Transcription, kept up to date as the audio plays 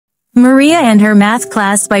Maria and Her Math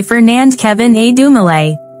Class by Fernand Kevin A.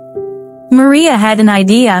 Dumoulin. Maria had an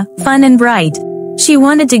idea, fun and bright. She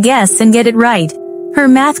wanted to guess and get it right. Her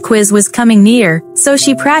math quiz was coming near, so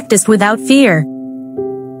she practiced without fear.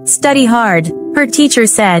 Study hard, her teacher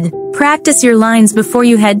said. Practice your lines before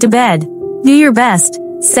you head to bed. Do your best,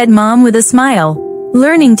 said Mom with a smile.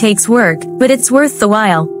 Learning takes work, but it's worth the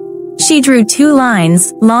while. She drew 2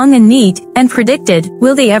 lines, long and neat, and predicted,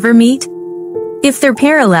 will they ever meet? If they're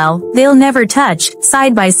parallel, they'll never touch,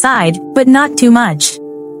 side by side, but not too much.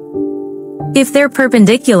 If they're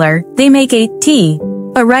perpendicular, they make a T.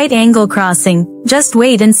 A right angle crossing, just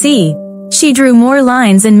wait and see. She drew more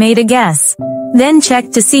lines and made a guess. Then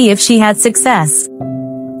checked to see if she had success.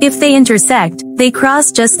 If they intersect, they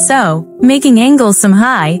cross just so, making angles some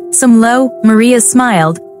high, some low. Maria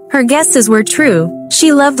smiled. Her guesses were true.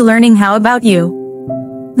 She loved learning. How about you?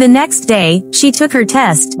 The next day, she took her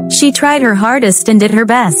test. She tried her hardest and did her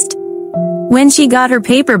best. When she got her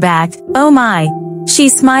paper back, oh my! She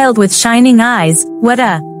smiled with shining eyes. What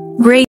a great